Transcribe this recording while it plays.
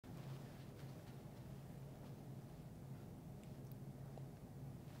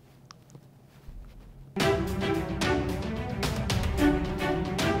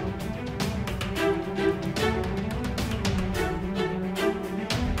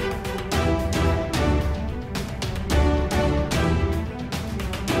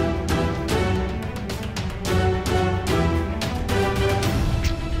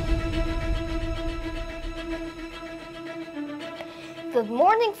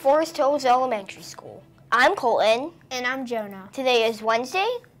attending Forest Hills Elementary School. I'm Colton. And I'm Jonah. Today is Wednesday,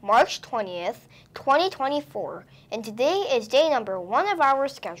 March 20th, 2024, and today is day number 1 of our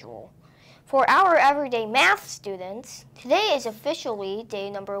schedule. For our everyday math students, today is officially day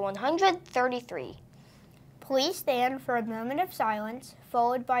number 133. Please stand for a moment of silence,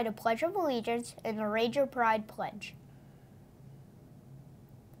 followed by the Pledge of Allegiance and the Raise Your Pride pledge.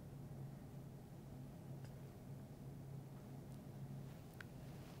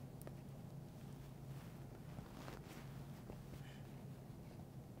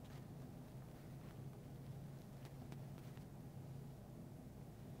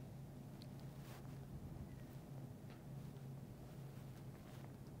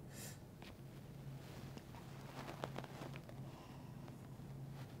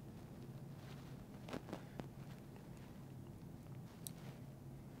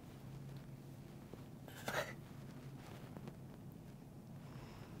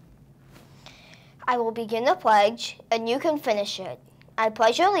 I will begin the pledge, and you can finish it. I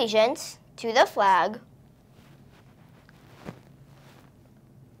pledge allegiance to the flag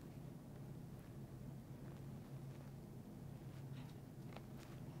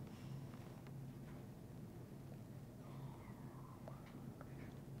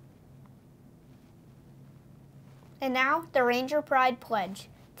And now, the Ranger Pride pledge.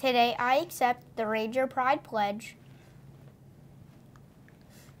 Today, I accept the Ranger Pride pledge.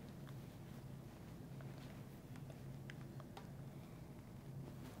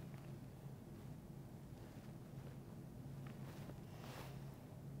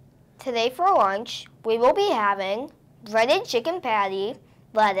 Today for lunch, we will be having breaded chicken patty,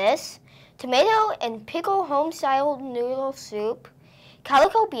 lettuce, tomato and pickle home-style noodle soup,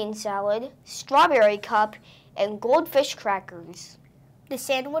 calico bean salad, strawberry cup, and goldfish crackers. The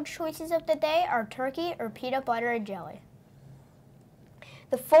sandwich choices of the day are turkey or peanut butter and jelly.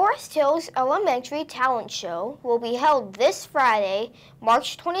 The Forest Hills Elementary Talent Show will be held this Friday,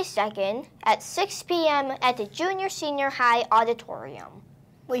 March 22nd at 6 p.m. at the Junior Senior High Auditorium.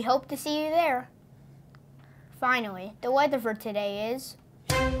 We hope to see you there. Finally, the weather for today is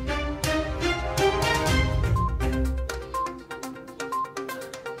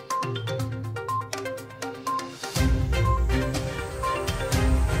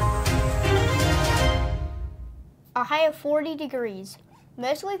a high of 40 degrees,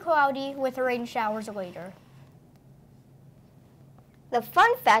 mostly cloudy with rain showers later. The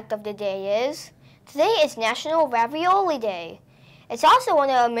fun fact of the day is, today is National Ravioli Day. It's also one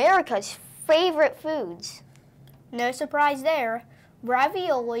of America's favorite foods. No surprise there,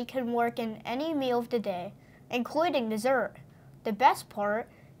 ravioli can work in any meal of the day, including dessert. The best part,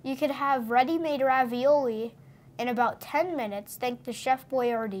 you could have ready-made ravioli in about 10 minutes thanks to Chef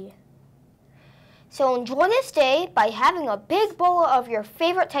Boyardee. So enjoy this day by having a big bowl of your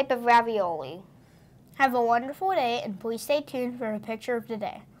favorite type of ravioli. Have a wonderful day and please stay tuned for a picture of the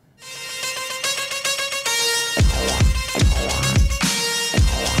day.